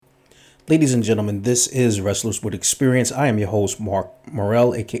Ladies and gentlemen, this is Wrestlers with Experience. I am your host, Mark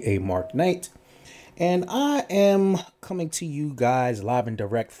Morel, aka Mark Knight, and I am coming to you guys live and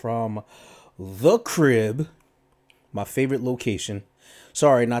direct from the crib, my favorite location.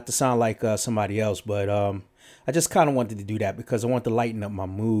 Sorry, not to sound like somebody else, but I just kind of wanted to do that because I want to lighten up my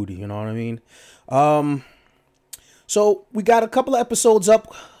mood. You know what I mean? So we got a couple of episodes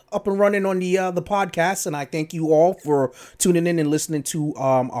up and running on the podcast, and I thank you all for tuning in and listening to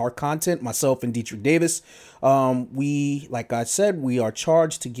our content. Myself and Dietrich Davis, we like I said, we are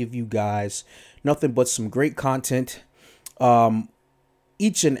charged to give you guys nothing but some great content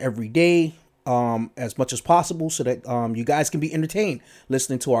each and every day, as much as possible, so that you guys can be entertained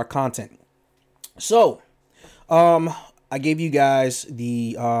listening to our content. So I gave you guys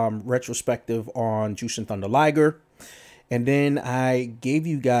the retrospective on Jushin Thunder Liger. And then I gave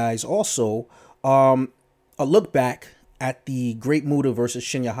you guys also a look back at the Great Muta versus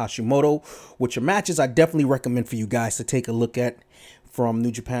Shinya Hashimoto, which are matches I definitely recommend for you guys to take a look at from New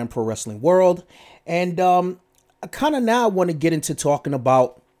Japan Pro Wrestling World. And I kind of now want to get into talking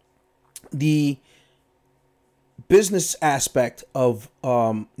about the business aspect of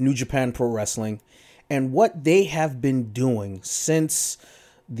New Japan Pro Wrestling and what they have been doing since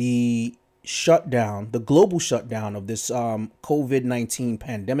the global shutdown of this COVID-19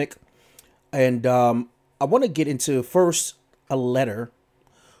 pandemic. And I want to get into first a letter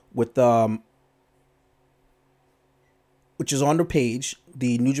with which is on the page,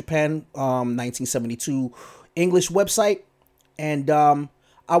 the New Japan 1972 English website. And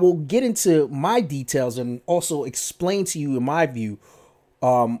I will get into my details and also explain to you, in my view,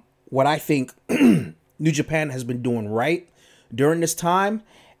 what I think New Japan has been doing right during this time,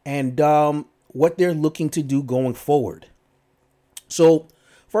 and what they're looking to do going forward. So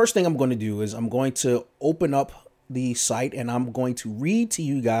first thing I'm going to do is I'm going to open up the site and I'm going to read to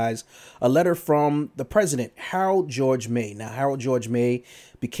you guys a letter from the president, Harold George May. Now, Harold George May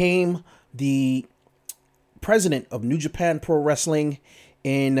became the president of New Japan Pro Wrestling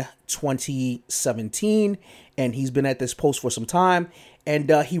in 2017, and he's been at this post for some time,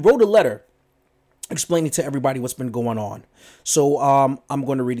 and he wrote a letter explaining to everybody what's been going on. So I'm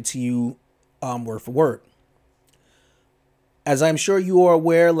going to read it to you word for word. As I'm sure you are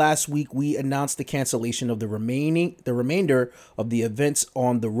aware, last week we announced the cancellation of the remainder of the events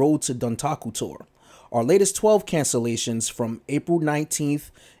on the Road to Dontaku tour. Our latest 12 cancellations from April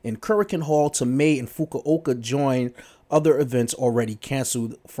 19th in Kurikan Hall to May in Fukuoka join other events already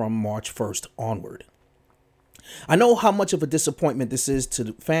canceled from March 1st onward. I know how much of a disappointment this is to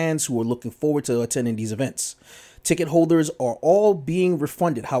the fans who are looking forward to attending these events. Ticket holders are all being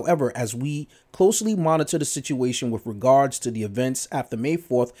refunded. However, as we closely monitor the situation with regards to the events after May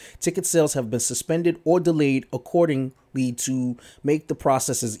 4th, ticket sales have been suspended or delayed accordingly to make the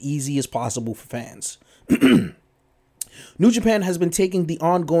process as easy as possible for fans. New Japan has been taking the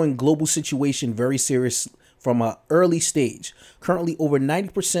ongoing global situation very seriously from an early stage. Currently, over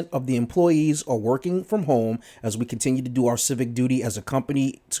 90% of the employees are working from home as we continue to do our civic duty as a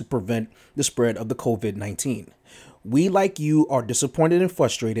company to prevent the spread of the COVID-19. We, like you, are disappointed and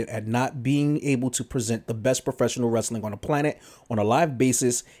frustrated at not being able to present the best professional wrestling on the planet on a live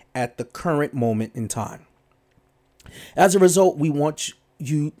basis at the current moment in time. As a result, we want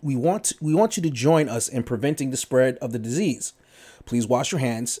you to join us in preventing the spread of the disease. Please wash your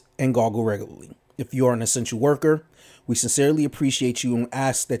hands and gargle regularly. If you are an essential worker, we sincerely appreciate you and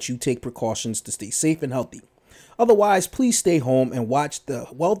ask that you take precautions to stay safe and healthy. Otherwise, please stay home and watch the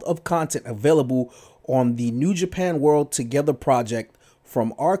wealth of content available on the New Japan World Together project,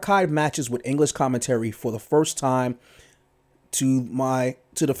 from archived matches with English commentary for the first time to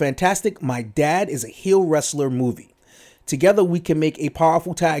the fantastic My Dad is a Heel Wrestler movie. Together we can make a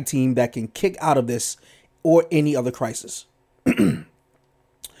powerful tag team that can kick out of this or any other crisis.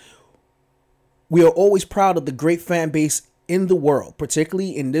 We are always proud of the great fan base in the world,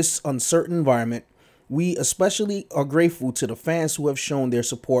 particularly in this uncertain environment. We especially are grateful to the fans who have shown their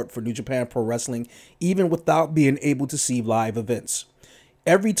support for New Japan Pro Wrestling, even without being able to see live events.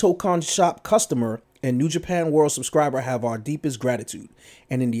 Every Tokon Shop customer and New Japan World subscriber have our deepest gratitude,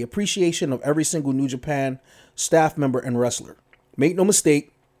 and in the appreciation of every single New Japan staff member and wrestler. Make no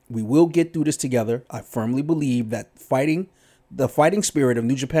mistake, we will get through this together. I firmly believe that the fighting spirit of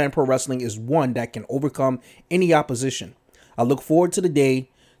New Japan Pro Wrestling is one that can overcome any opposition. I look forward to the day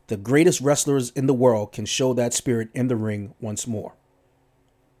the greatest wrestlers in the world can show that spirit in the ring once more.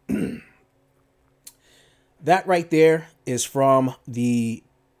 That right there is from the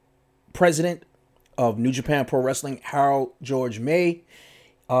president of New Japan Pro Wrestling, Harold George May.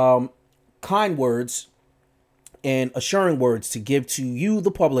 Kind words and assuring words to give to you,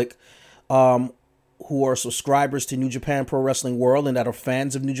 the public, who are subscribers to New Japan Pro Wrestling World and that are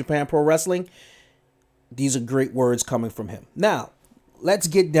fans of New Japan Pro Wrestling, these are great words coming from him. Now, let's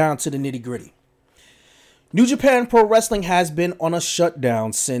get down to the nitty gritty. New Japan Pro Wrestling has been on a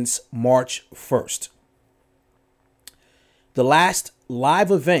shutdown since March 1st. The last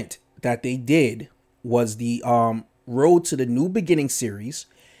live event that they did was the Road to the New Beginning series,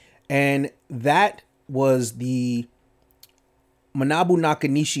 and that was the Manabu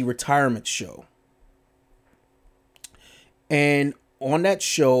Nakanishi retirement show. And on that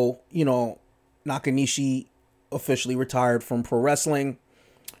show, Nakanishi officially retired from pro wrestling,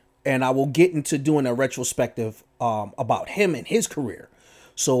 and I will get into doing a retrospective about him and his career.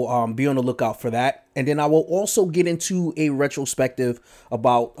 So be on the lookout for that. And then I will also get into a retrospective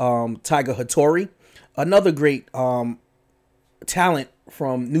about Tiger Hattori, another great talent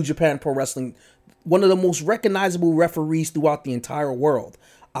from New Japan Pro Wrestling, one of the most recognizable referees throughout the entire world.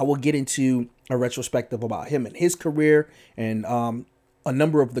 I will get into a retrospective about him and his career, and a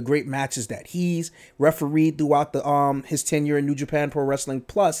number of the great matches that he's refereed throughout the his tenure in New Japan Pro Wrestling.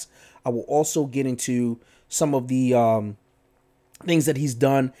 Plus, I will also get into some of the things that he's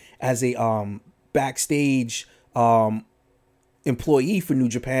done as a backstage employee for New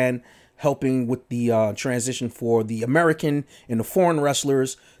Japan, helping with the transition for the American and the foreign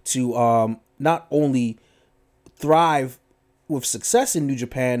wrestlers to not only thrive with success in New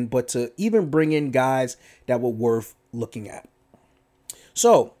Japan, but to even bring in guys that were worth looking at.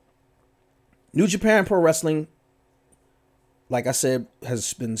 So, New Japan Pro Wrestling, like I said,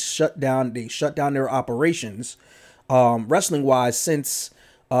 has been shut down. They shut down their operations, wrestling-wise, since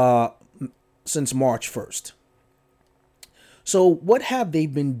March 1st. So, what have they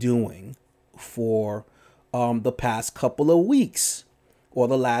been doing for the past couple of weeks, or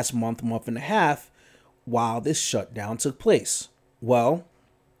the last month and a half, while this shutdown took place? Well,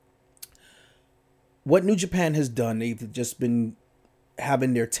 what New Japan has done, they've just been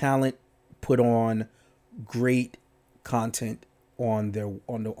having their talent put on great content on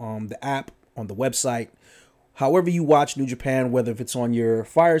the app, on the website. However you watch New Japan, whether if it's on your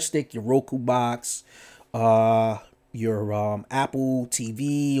Fire Stick, your Roku box, your Apple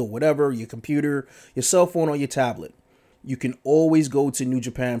TV or whatever, your computer, your cell phone, or your tablet, you can always go to New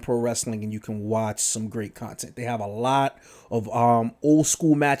Japan Pro Wrestling and you can watch some great content. They have a lot of old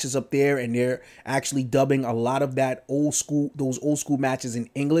school matches up there, and they're actually dubbing a lot of those old school matches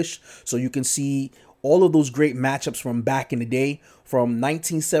in English, so you can see all of those great matchups from back in the day, from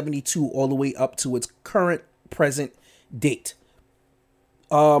 1972 all the way up to its current present date.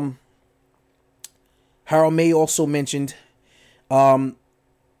 Harold May also mentioned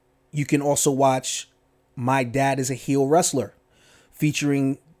you can also watch My Dad is a Heel Wrestler,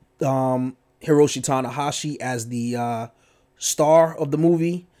 featuring Hiroshi Tanahashi as the star of the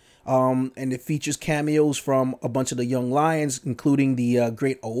movie. And it features cameos from a bunch of the young lions, including the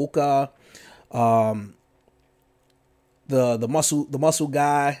great Aoka, the muscle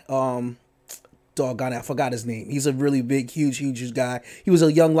guy. Doggone it, I forgot his name. He's a really big, huge guy. He was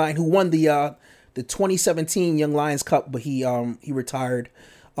a young lion who won the 2017 Young Lions Cup, but he retired.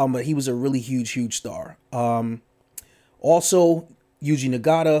 But he was a really huge star. Also, Yuji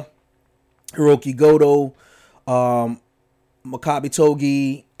Nagata, Hiroki Goto, Makabe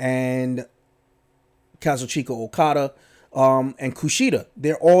Togi, and Kazuchika Okada, and Kushida.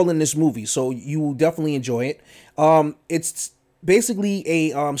 They're all in this movie, so you will definitely enjoy it. It's basically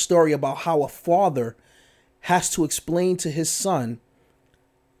a story about how a father has to explain to his son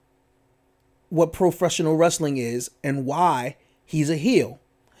what professional wrestling is and why he's a heel.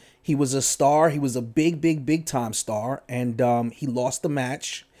 He was a star. He was a big time star, and he lost the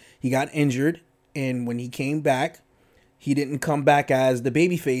match. He got injured, and when he came back, he didn't come back as the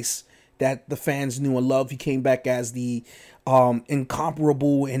babyface that the fans knew and loved. He came back as the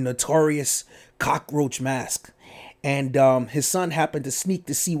incomparable and notorious Cockroach Mask. And his son happened to sneak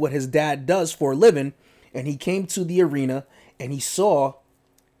to see what his dad does for a living, and he came to the arena, and he saw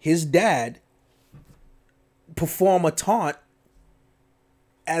his dad perform a taunt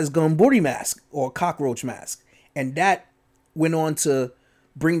as Gamburi Mask or Cockroach Mask, and that went on to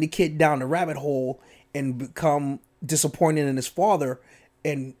bring the kid down the rabbit hole and become disappointed in his father,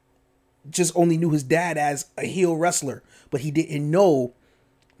 and just only knew his dad as a heel wrestler, but he didn't know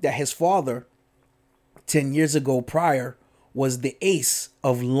that his father 10 years ago prior was the ace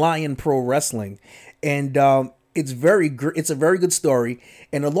of Lion Pro Wrestling. And it's a very good story.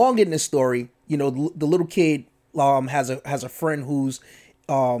 And along in this story, the little kid has a friend who's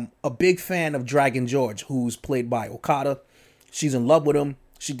a big fan of Dragon George, who's played by Okada. She's in love with him.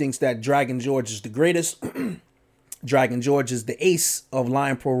 She thinks that Dragon George is the greatest. Dragon George is the ace of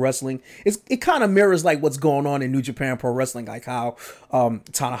Lion Pro Wrestling. It kind of mirrors like what's going on in New Japan Pro Wrestling, like how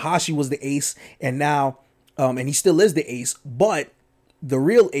Tanahashi was the ace, and now and he still is the ace, but the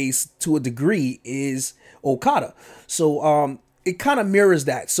real ace to a degree is Okada. So it kind of mirrors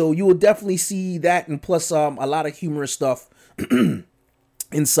that. So you will definitely see that, and plus a lot of humorous stuff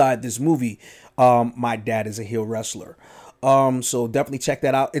inside this movie. My Dad is a Heel Wrestler. So definitely check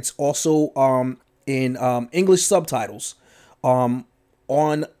that out. It's also in English subtitles on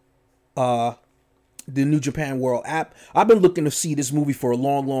the New Japan World app. I've been looking to see this movie for a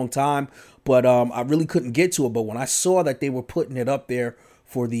long time, but I really couldn't get to it. But when I saw that they were putting it up there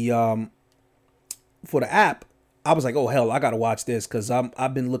for the app, I was like, oh hell, I gotta watch this, because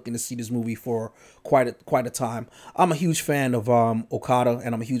I've been looking to see this movie for quite a time. I'm a huge fan of Okada,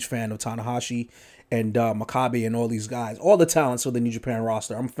 and I'm a huge fan of Tanahashi and Makabe and all these guys, all the talents of the New Japan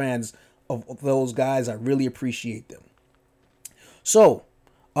roster. I'm fans of those guys. I really appreciate them. So,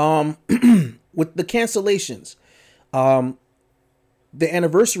 with the cancellations, the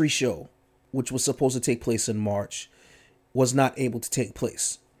anniversary show, which was supposed to take place in March, was not able to take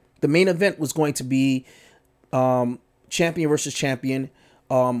place. The main event was going to be champion versus champion.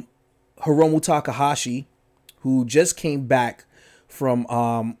 Hiromu Takahashi, who just came back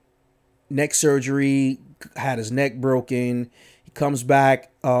from neck surgery, had his neck broken. He comes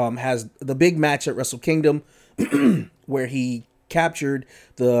back, has the big match at Wrestle Kingdom, where he captured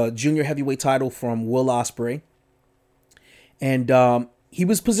the junior heavyweight title from Will Ospreay. And he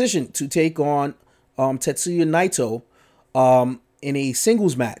was positioned to take on Tetsuya Naito in a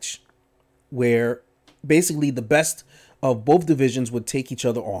singles match, where basically the best of both divisions would take each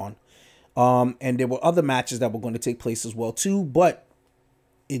other on. And there were other matches that were going to take place as well too, but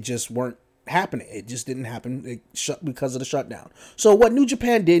it just weren't happening. It just didn't happen. It shut because of the shutdown. So what New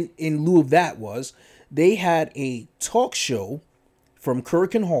Japan did in lieu of that was they had a talk show from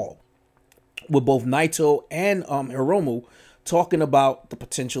Kurikan Hall with both Naito and Hiromu talking about the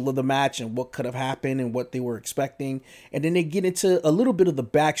potential of the match and what could have happened and what they were expecting. And then they get into a little bit of the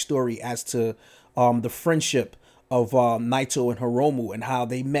backstory as to the friendship of Naito and Hiromu, and how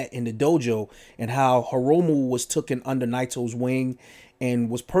they met in the dojo, and how Hiromu was taken under Naito's wing and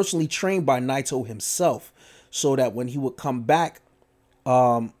was personally trained by Naito himself, so that when he would come back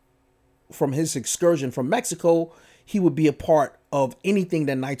from his excursion from Mexico, he would be a part of anything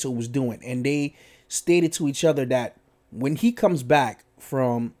that Naito was doing. And they stated to each other that when he comes back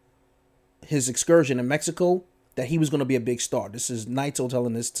from his excursion in Mexico, that he was going to be a big star. This is Naito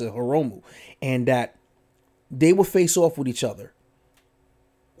telling this to Hiromu, and that they will face off with each other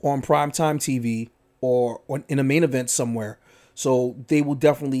on primetime TV or in a main event somewhere. So they will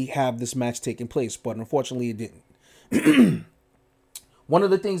definitely have this match taking place, but unfortunately it didn't. One of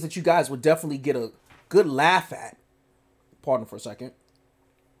the things that you guys would definitely get a good laugh at, pardon for a second,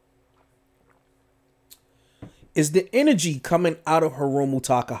 is the energy coming out of Hiromu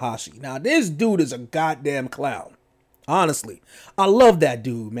Takahashi. Now, this dude is a goddamn clown. Honestly, I love that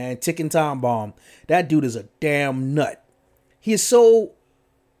dude, man. Ticking time bomb. That dude is a damn nut. He is so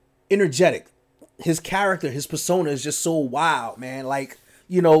energetic. His character, his persona is just so wild, man. Like,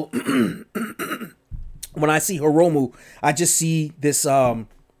 you know, when I see Hiromu, I just see this ball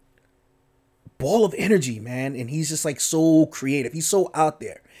of energy, man. And he's just like so creative. He's so out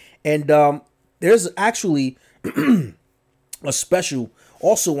there. And there's actually a special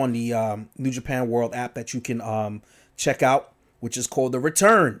also on the New Japan World app that you can check out, which is called The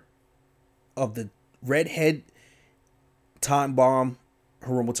Return of the Redhead Time Bomb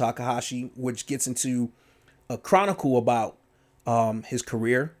Hiromu Takahashi, which gets into a chronicle about his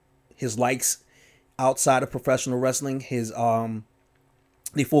career, his likes outside of professional wrestling.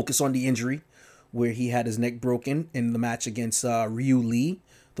 They focus on the injury where he had his neck broken in the match against Ryu Lee,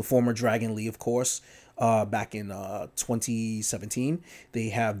 the former Dragon Lee, of course, back in 2017. They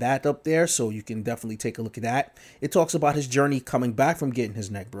have that up there, so you can definitely take a look at that. It talks about his journey coming back from getting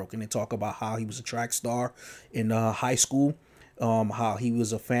his neck broken. They talk about how he was a track star in high school, how he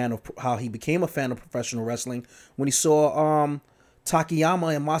became a fan of professional wrestling when he saw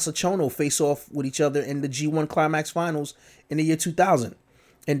Takayama and Masachono face off with each other in the G1 Climax Finals in the year 2000.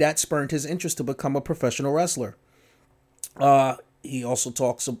 And that spurred his interest to become a professional wrestler. He also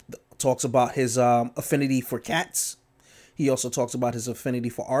talks about his affinity for cats. He also talks about his affinity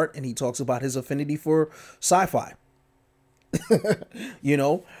for art, and he talks about his affinity for sci-fi. You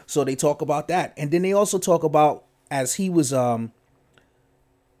know, so they talk about that. And then they also talk about, as he was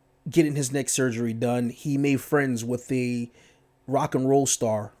getting his neck surgery done, he made friends with a rock and roll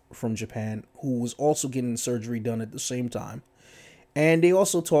star from Japan who was also getting surgery done at the same time. And they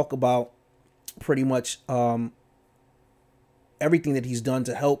also talk about pretty much everything that he's done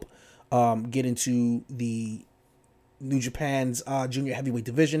to help get into the New Japan's junior heavyweight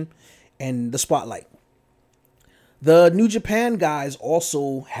division and the spotlight. The New Japan guys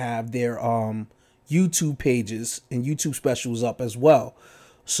also have their YouTube pages and YouTube specials up as well.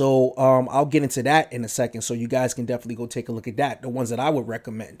 So I'll get into that in a second. So you guys can definitely go take a look at that. The ones that I would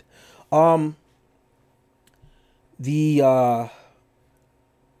recommend. The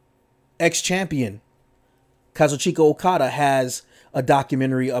ex-champion Kazuchika Okada has a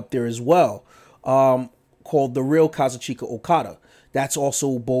documentary up there as well, called The Real Kazuchika Okada. That's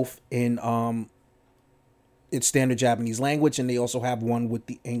also both in it's standard Japanese language, and they also have one with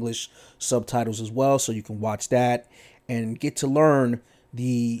the English subtitles as well, so you can watch that and get to learn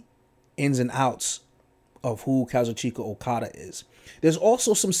the ins and outs of who Kazuchika Okada is. There's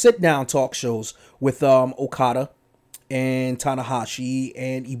also some sit-down talk shows with Okada and Tanahashi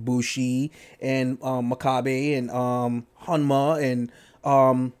and Ibushi and Makabe and Hanma and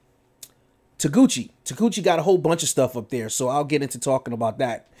Taguchi. Taguchi got a whole bunch of stuff up there, so I'll get into talking about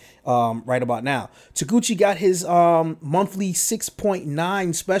that right about now. Taguchi got his monthly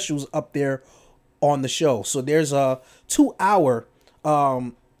 6.9 specials up there on the show. So there's a 2-hour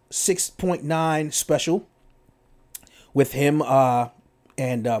 6.9 special with him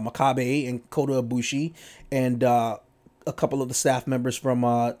and Makabe and Kota Ibushi and a couple of the staff members from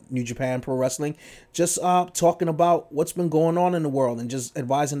New Japan Pro Wrestling, just talking about what's been going on in the world and just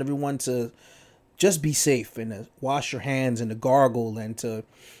advising everyone to just be safe and to wash your hands and to gargle and to,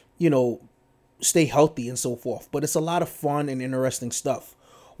 stay healthy and so forth. But it's a lot of fun and interesting stuff.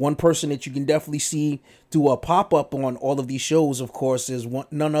 One person that you can definitely see do a pop-up on all of these shows, of course, is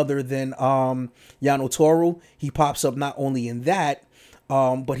none other than Yano Toru. He pops up not only in that,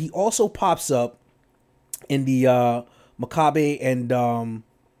 but he also pops up in the Makabe and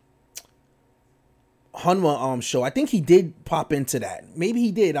Hanma show. I think he did pop into that. Maybe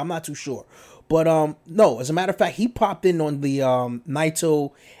he did. I'm not too sure. But no, as a matter of fact, he popped in on the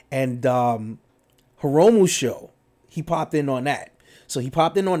Naito and Hiromu show. He popped in on that. So he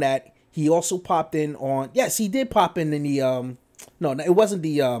popped in on that. He also popped in on... Yes, he did pop in the... No, it wasn't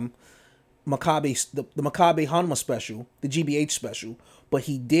the Makabe, the Makabe Hanma special, the GBH special. But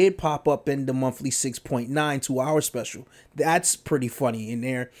he did pop up in the monthly 6.9 2-hour special. That's pretty funny in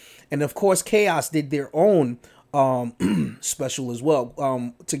there. And of course, Chaos did their own special as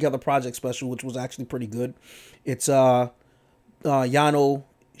well. Together Project special, which was actually pretty good. It's Yano,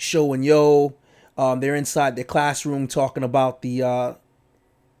 Sho, and Yo. They're inside their classroom talking about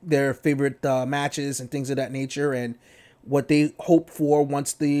their favorite matches and things of that nature and what they hope for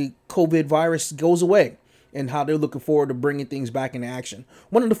once the COVID virus goes away and how they're looking forward to bringing things back into action.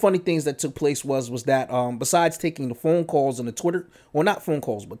 One of the funny things that took place was that besides taking the phone calls and the Twitter, well, not phone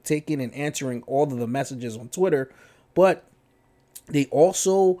calls, but taking and answering all of the messages on Twitter, but they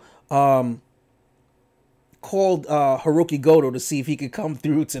also called Hiroki Goto to see if he could come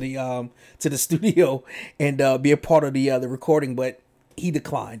through to the studio and be a part of the recording, but he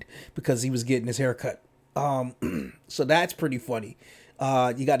declined because he was getting his hair cut. So that's pretty funny.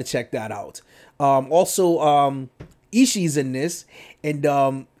 You got to check that out. Also, Ishii's in this, and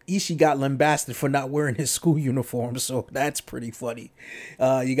Ishii got lambasted for not wearing his school uniform, so that's pretty funny.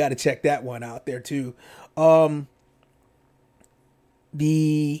 You got to check that one out there too.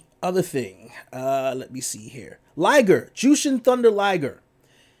 The other thing, let me see here. Liger, Jushin Thunder Liger,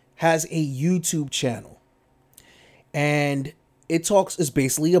 has a YouTube channel, and it's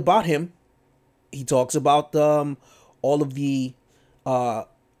basically about him. He talks about all of the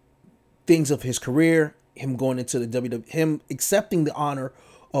things of his career, him going into the WWE, him accepting the honor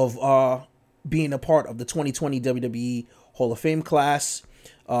of being a part of the 2020 WWE Hall of Fame class.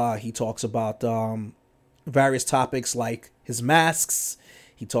 He talks about various topics like his masks.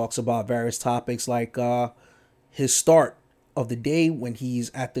 He talks about various topics like his start of the day when he's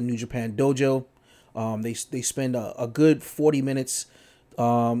at the New Japan Dojo. They spend a good 40 minutes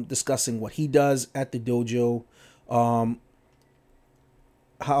discussing what he does at the dojo,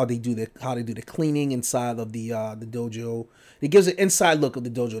 how they do the cleaning inside of the dojo. It gives an inside look of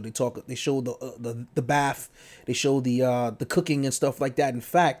the dojo. They show the bath, they show the cooking and stuff like that. In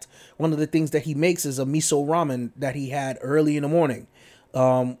fact, one of the things that he makes is a miso ramen that he had early in the morning,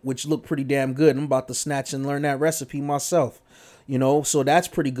 which looked pretty damn good. I'm about to snatch and learn that recipe myself, so that's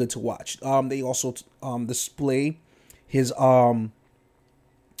pretty good to watch. They also display his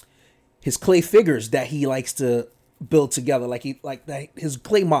clay figures that he likes to build together, his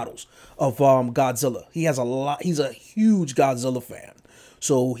clay models of Godzilla. He has a lot. He's a huge Godzilla fan,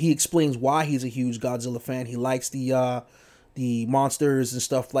 so he explains why he's a huge Godzilla fan. He likes the the monsters and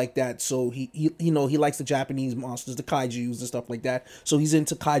stuff like that. So he likes the Japanese monsters, the kaijus and stuff like that. So he's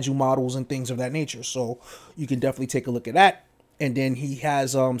into kaiju models and things of that nature. So you can definitely take a look at that. And then he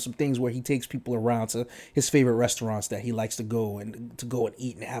has some things where he takes people around to his favorite restaurants that he likes to go and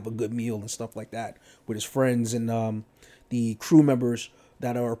eat and have a good meal and stuff like that with his friends and the crew members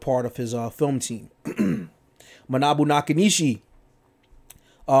that are a part of his film team. Manabu Nakanishi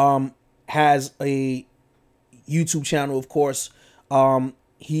has a YouTube channel, of course.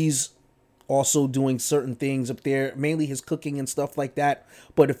 He's also doing certain things up there, mainly his cooking and stuff like that.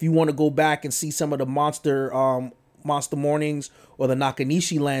 But if you want to go back and see some of the Monster Mornings or the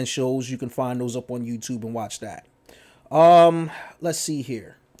Nakanishi Land shows, you can find those up on YouTube and watch that. Let's see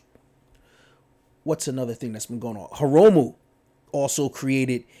here. What's another thing that's been going on? Hiromu also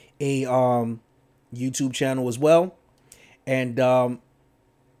created a YouTube channel as well, and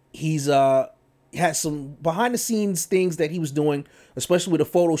he's had some behind the scenes things that he was doing, especially with a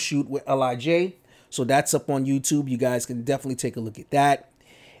photo shoot with LIJ. So that's up on YouTube. You guys can definitely take a look at that.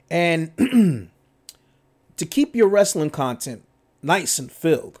 And to keep your wrestling content nice and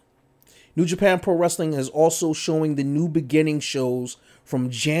filled, New Japan Pro Wrestling is also showing the New Beginning shows from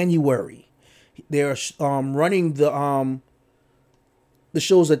January. They're running the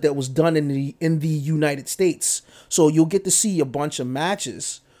shows that was done in the United States. So you'll get to see a bunch of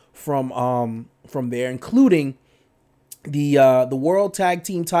matches from there, including the World Tag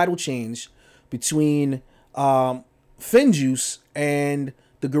Team title change between Finjuice and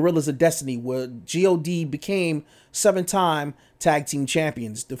the Gorillas of Destiny, where God became 7-time tag team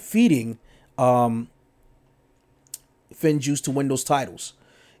champions, defeating Finjuice to win those titles.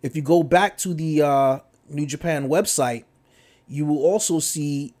 If you go back to the New Japan website, you will also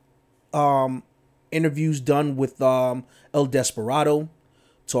see interviews done with El Desperado,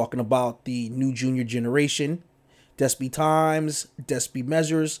 talking about the new junior generation, Despy Times, Despy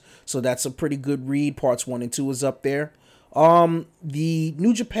Measures. So that's a pretty good read. Parts 1 and 2 is up there. The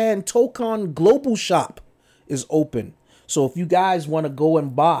New Japan Tokon Global Shop is open. So if you guys want to go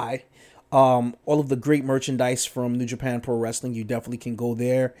and buy all of the great merchandise from New Japan Pro Wrestling, you definitely can go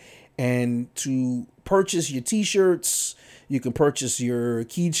there. And to purchase your t-shirts, you can purchase your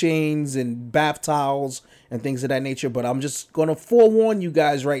keychains and bath towels and things of that nature. But I'm just going to forewarn you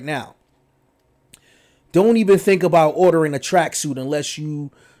guys right now. Don't even think about ordering a tracksuit unless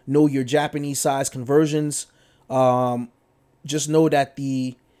you know your Japanese size conversions. Just know that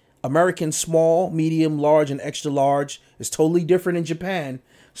the American small, medium, large, and extra large is totally different in Japan.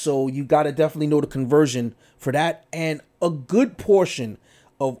 So you got to definitely know the conversion for that. And a good portion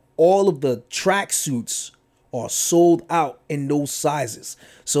of all of the tracksuits are sold out in those sizes.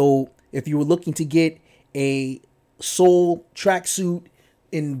 So if you were looking to get a Soul tracksuit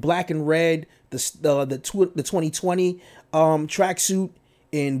in black and red, the 2020 tracksuit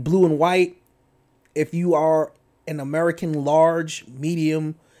in blue and white, if you are an American large,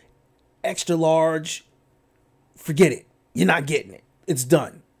 medium, extra large, forget it. You're not getting it. It's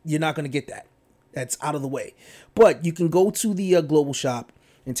done. You're not going to get that. That's out of the way. But you can go to the global shop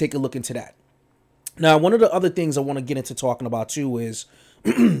and take a look into that. Now, one of the other things I want to get into talking about too is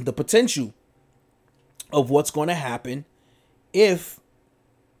the potential of what's going to happen if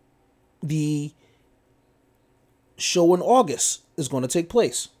the show in August is going to take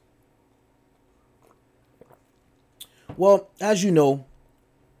place. Well, as you know,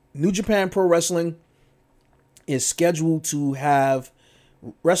 New Japan Pro Wrestling is scheduled to have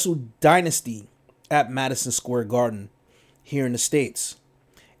Wrestle Dynasty at Madison Square Garden here in the States.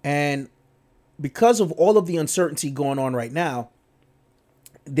 And because of all of the uncertainty going on right now,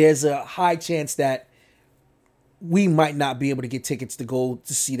 there's a high chance that we might not be able to get tickets to go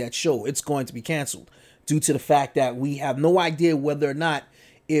to see that show. It's going to be canceled due to the fact that we have no idea whether or not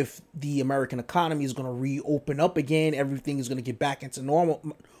if the American economy is going to reopen up again, everything is going to get back into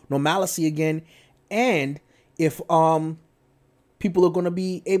normalcy again, and if people are going to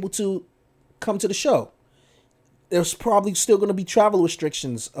be able to come to the show. There's probably still going to be travel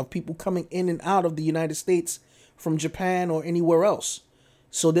restrictions of people coming in and out of the United States from Japan or anywhere else.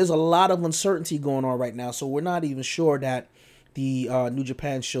 So there's a lot of uncertainty going on right now. So we're not even sure that the New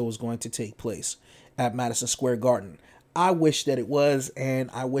Japan show is going to take place at Madison Square Garden. I wish that it was,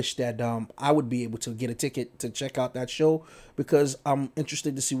 and I wish that I would be able to get a ticket to check out that show because I'm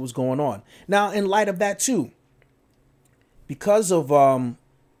interested to see what's going on. Now, in light of that too, because of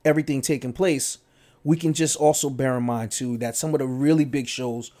everything taking place, we can just also bear in mind too that some of the really big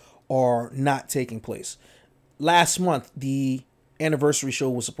shows are not taking place. Last month, the anniversary show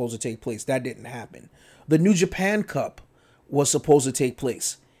was supposed to take place. That didn't happen. The New Japan Cup was supposed to take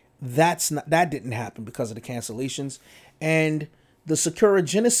place. that didn't happen because of the cancellations. And the Sakura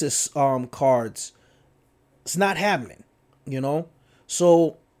Genesis cards, it's not happening, you know.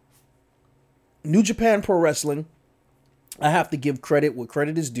 So New Japan Pro Wrestling, I have to give credit where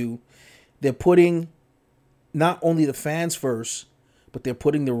credit is due. They're putting not only the fans first, but they're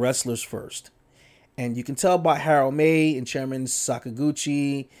putting the wrestlers first. And you can tell by Harold May and Chairman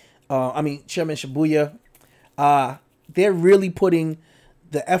Sakaguchi, Chairman Shibuya, they're really putting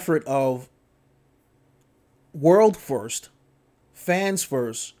the effort of world first, fans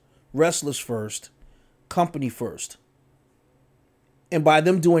first, wrestlers first, company first. And by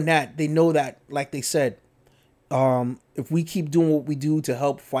them doing that, they know that, like they said, if we keep doing what we do to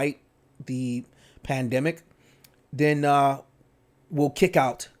help fight the pandemic, then we'll kick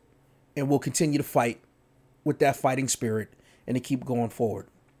out and we'll continue to fight with that fighting spirit and to keep going forward.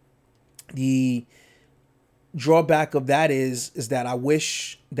 The drawback of that is that I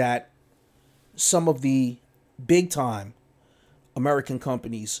wish that some of the big time American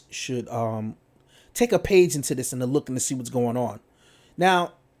companies should take a page into this and to look and to see what's going on.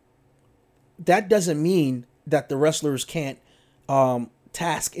 Now, that doesn't mean that the wrestlers can't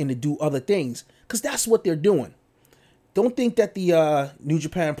task and to do other things, because that's what they're doing. Don't think that the New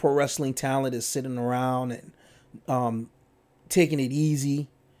Japan Pro Wrestling talent is sitting around and taking it easy.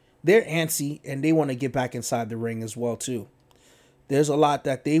 They're antsy and they want to get back inside the ring as well too. There's a lot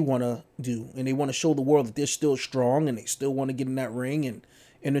that they want to do, and they want to show the world that they're still strong, and they still want to get in that ring and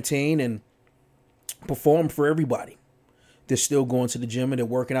entertain and perform for everybody. They're still going to the gym and they're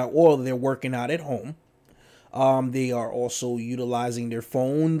working out, or they're working out at home. They are also utilizing their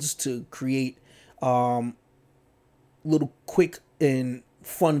phones to create little quick and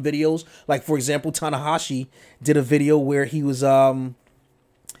fun videos. Like, for example, Tanahashi did a video where he was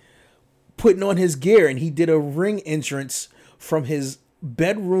putting on his gear, and he did a ring entrance from his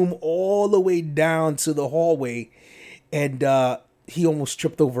bedroom all the way down to the hallway, and he almost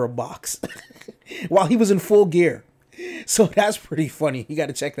tripped over a box while he was in full gear. So that's pretty funny. You got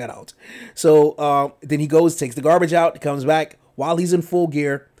to check that out. So then he goes, takes the garbage out, comes back while he's in full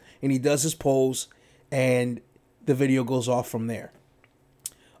gear, and he does his pose, and the video goes off from there.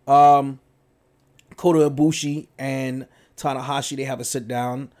 Kota Ibushi and Tanahashi, they have a sit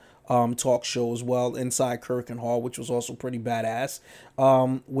down talk show as well inside Kirk Hall, which was also pretty badass,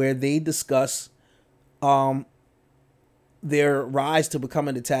 where they discuss their rise to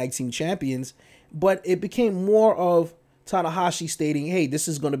becoming the tag team champions. But it became more of Tanahashi stating, hey, this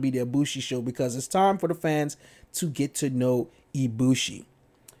is going to be the Ibushi show because it's time for the fans to get to know Ibushi.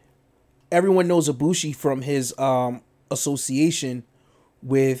 Everyone knows Ibushi from his association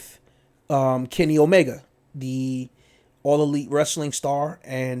with Kenny Omega, the All Elite Wrestling star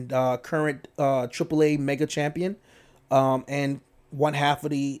and current AAA Mega Champion, and one half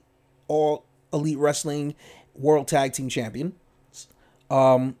of the All Elite Wrestling World Tag Team Champion.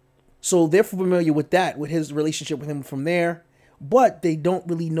 So they're familiar with that, with his relationship with him from there, but they don't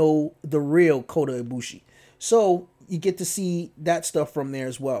really know the real Kota Ibushi. So you get to see that stuff from there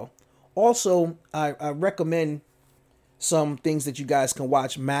as well. Also, I recommend some things that you guys can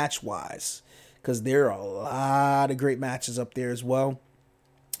watch match-wise, because there are a lot of great matches up there as well.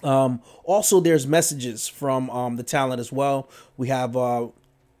 Also, there's messages from the talent as well. We have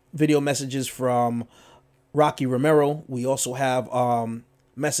video messages from Rocky Romero. We also have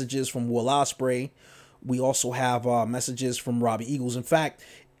messages from Will Ospreay. We also have messages from Robbie Eagles. In fact,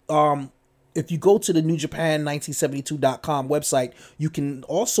 if you go to the NewJapan1972.com website, you can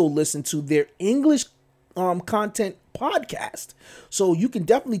also listen to their English content podcast. So you can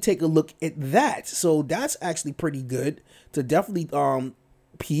definitely take a look at that. So that's actually pretty good to definitely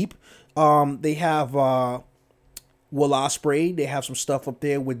peep. They have Will Ospreay. They have some stuff up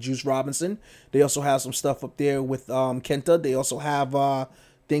there with Juice Robinson. They also have some stuff up there with Kenta. They also have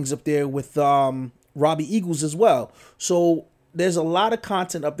things up there with Robbie Eagles as well. So there's a lot of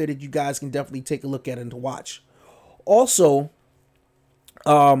content up there that you guys can definitely take a look at and to watch. Also,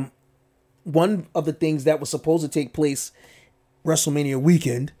 one of the things that was supposed to take place WrestleMania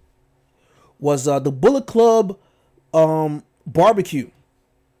weekend was the Bullet Club barbecue,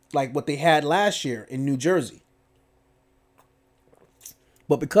 like what they had last year in New Jersey.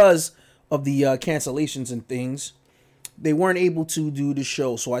 But because of the cancellations and things, they weren't able to do the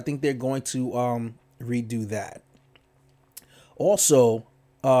show. So I think they're going to redo that. Also,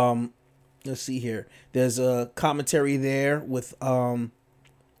 let's see here. There's a commentary there with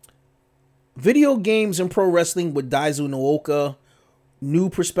video games and pro wrestling with Daizu Nooka, new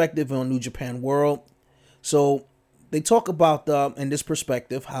perspective on New Japan World. So they talk about in this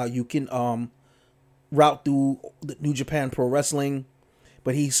perspective how you can route through the New Japan Pro Wrestling,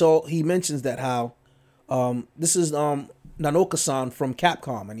 But he mentions that how this is Nanoka-san from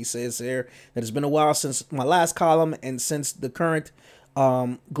Capcom, and he says here that it's been a while since my last column, and since the current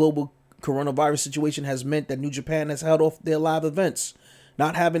global coronavirus situation has meant that New Japan has held off their live events.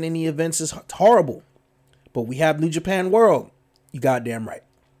 Not having any events is horrible, but we have New Japan World. You goddamn right.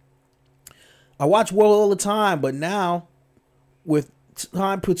 I watch World all the time, but now with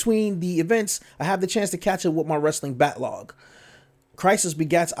time between the events, I have the chance to catch up with my wrestling backlog. Crisis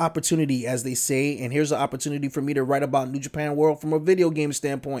begats opportunity, as they say, and here's an opportunity for me to write about New Japan World from a video game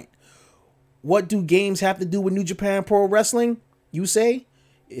standpoint. What do games have to do with New Japan Pro Wrestling? You say?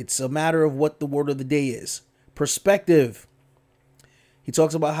 It's a matter of what the word of the day is. Perspective. He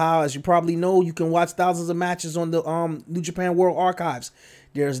talks about how, as you probably know, you can watch thousands of matches on the New Japan World Archives.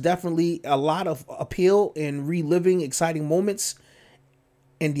 There's definitely a lot of appeal in reliving exciting moments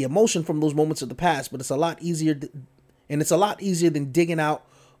and the emotion from those moments of the past, but it's a lot easier than digging out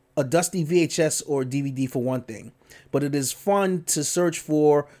a dusty VHS or DVD for one thing. But it is fun to search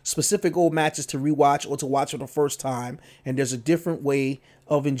for specific old matches to rewatch or to watch for the first time, and there's a different way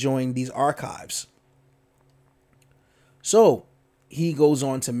of enjoying these archives. So, he goes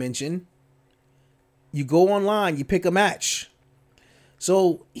on to mention, you go online, you pick a match.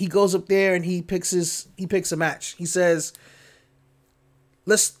 So, he goes up there and he picks a match. He says,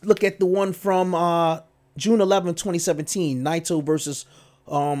 let's look at the one from June 11, 2017, Naito versus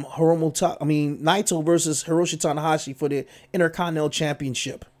Naito versus Hiroshi Tanahashi for the Intercontinental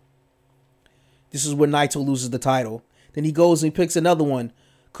Championship. This is where Naito loses the title. Then he goes and he picks another one,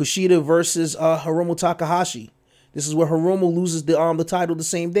 Kushida versus Hiromu Takahashi. This is where Hiromu loses the title the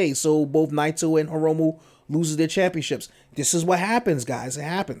same day. So both Naito and Hiromu loses their championships. This is what happens, guys. It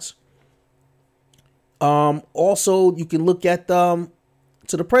happens. Also, you can look at to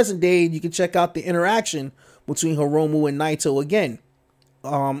the present day. You can check out the interaction between Hiromu and Naito again.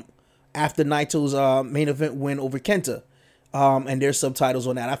 After Naito's main event win over Kenta. And there's subtitles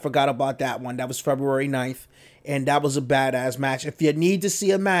on that. I forgot about that one. That was February 9th. And that was a badass match. If you need to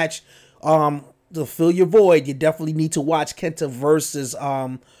see a match to fill your void, you definitely need to watch Kenta versus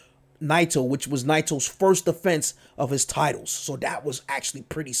Naito, which was Naito's first defense of his titles. So that was actually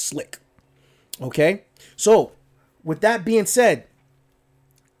pretty slick. Okay? So, with that being said,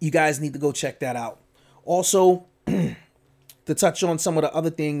 you guys need to go check that out. Also, to touch on some of the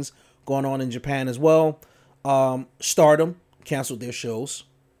other things going on in Japan as well, Stardom canceled their shows.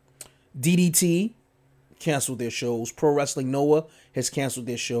 DDT canceled their shows. Pro Wrestling Noah has canceled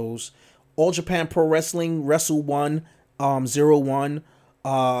their shows. All Japan Pro Wrestling, Wrestle 1, 01,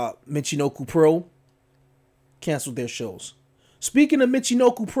 Michinoku Pro canceled their shows. Speaking of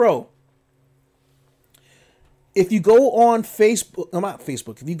Michinoku Pro, if you go on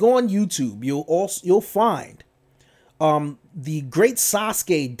if you go on YouTube, you'll find the Great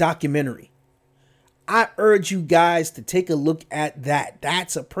Sasuke documentary. I urge you guys to take a look at that.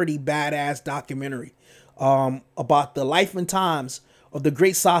 That's a pretty badass documentary about the life and times of the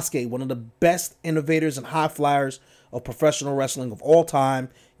Great Sasuke, one of the best innovators and high flyers of professional wrestling of all time.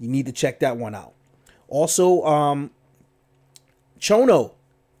 You need to check that one out. Also, Chono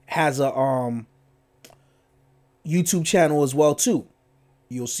has a YouTube channel as well too.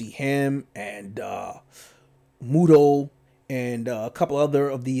 You'll see him and Muto and a couple other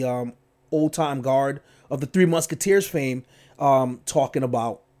of the old time guard of the Three Musketeers fame talking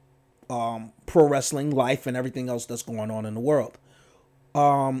about pro wrestling, life, and everything else that's going on in the world.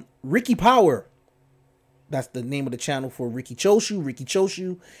 Ricky Power, that's the name of the channel for Ricky Choshu. Ricky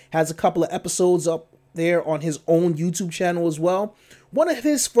Choshu has a couple of episodes up there on his own YouTube channel as well. One of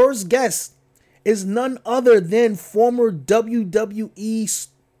his first guests is none other than former WWE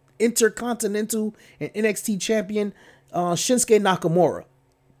Intercontinental and NXT champion Shinsuke Nakamura.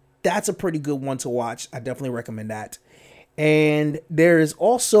 That's a pretty good one to watch. I definitely recommend that. And there is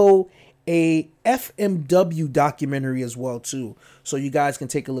also a FMW documentary as well too, so you guys can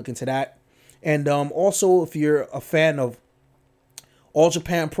take a look into that. And also, if you're a fan of All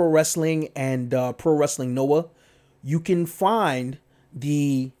Japan Pro Wrestling and Pro Wrestling Noah, you can find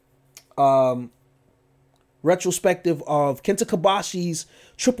the retrospective of Kenta Kobashi's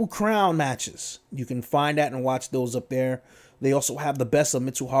Triple Crown matches. You can find that and watch those up there. They also have the best of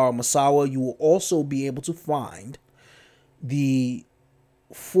Mitsuharu Misawa. You will also be able to find the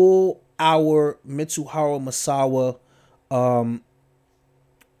full hour Mitsuharu Misawa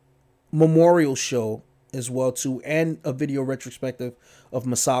memorial show as well too, and a video retrospective of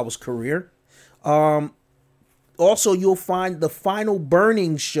Misawa's career. Also, you'll find the Final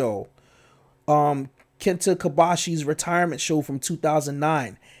Burning show, Kenta Kobashi's retirement show from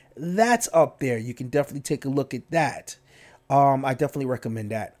 2009. That's up there. You can definitely take a look at that. I definitely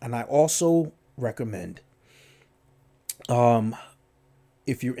recommend that. And I also recommend,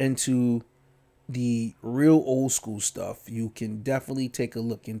 if you're into the real old school stuff, you can definitely take a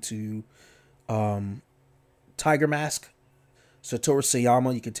look into Tiger Mask, Satoru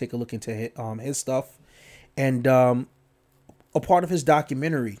Sayama. You can take a look into his stuff. And a part of his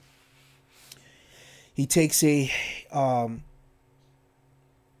documentary, he takes a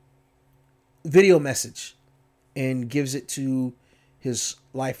video message and gives it to his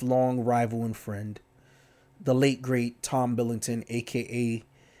lifelong rival and friend, the late great Tom Billington, aka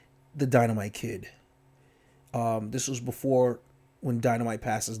the Dynamite Kid. This was before when Dynamite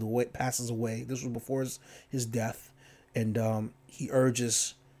passes away. This was before his death, and he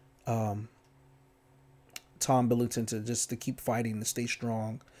urges Tom Billington to keep fighting, to stay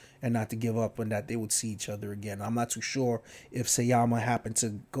strong, and not to give up, and that they would see each other again. I'm not too sure if Sayama happened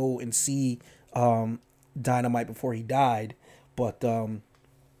to go and see Dynamite before he died, but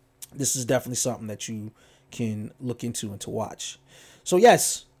this is definitely something that you can look into and to watch. So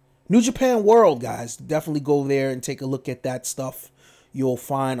yes, New Japan World, guys, definitely go there and take a look at that stuff. You'll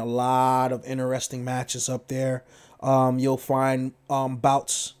find a lot of interesting matches up there. You'll find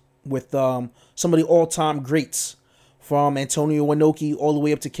bouts with some of the all-time greats, from Antonio Inoki all the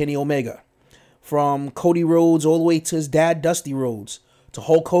way up to Kenny Omega, from Cody Rhodes all the way to his dad Dusty Rhodes, to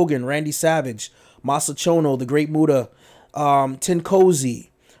Hulk Hogan, Randy Savage, Masa Chono, the Great Muta, Tenkozy,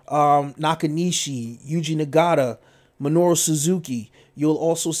 Nakanishi, Yuji Nagata, Minoru Suzuki. You'll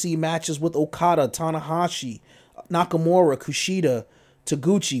also see matches with Okada, Tanahashi, Nakamura, Kushida,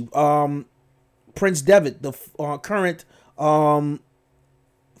 Taguchi, Prince Devitt, the current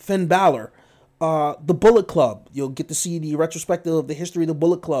Finn Balor, the Bullet Club. You'll get to see the retrospective of the history of the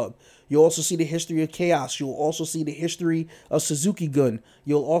Bullet Club. You'll also see the history of Chaos. You'll also see the history of Suzuki Gun.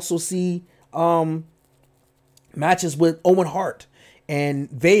 You'll also see matches with Owen Hart and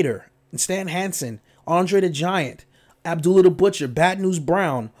Vader and Stan Hansen, Andre the Giant, Abdullah the Butcher, Bad News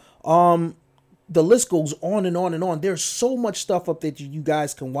Brown. The list goes on and on and on. There's so much stuff up that you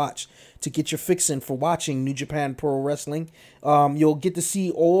guys can watch to get your fix in for watching New Japan Pro Wrestling. You'll get to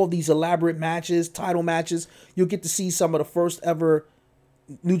see all these elaborate matches, title matches. You'll get to see some of the first ever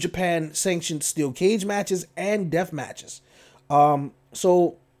New Japan sanctioned steel cage matches and death matches.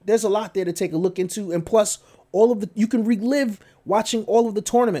 So there's a lot there to take a look into. And plus, you can relive watching all of the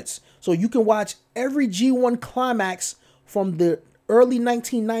tournaments. So you can watch every G1 climax from the early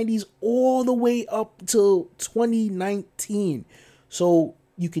 1990s all the way up till 2019. So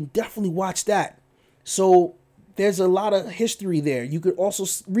you can definitely watch that. So there's a lot of history there. You could also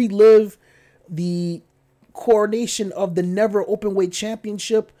relive the coronation of the Never Openweight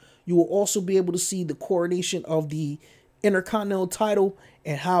Championship. You will also be able to see the coronation of the Intercontinental title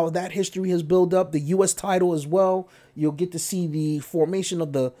and how that history has built up. The U.S. title as well. You'll get to see the formation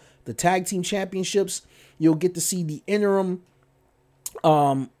of the tag team championships. You'll get to see the interim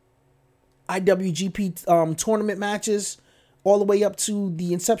IWGP tournament matches, all the way up to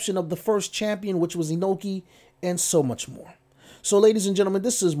the inception of the first champion, which was Inoki, and so much more. So, ladies and gentlemen,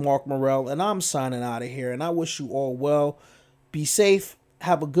 this is Mark Morel, and I'm signing out of here, and I wish you all well. Be safe,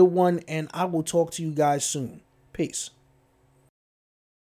 have a good one, and I will talk to you guys soon. Peace.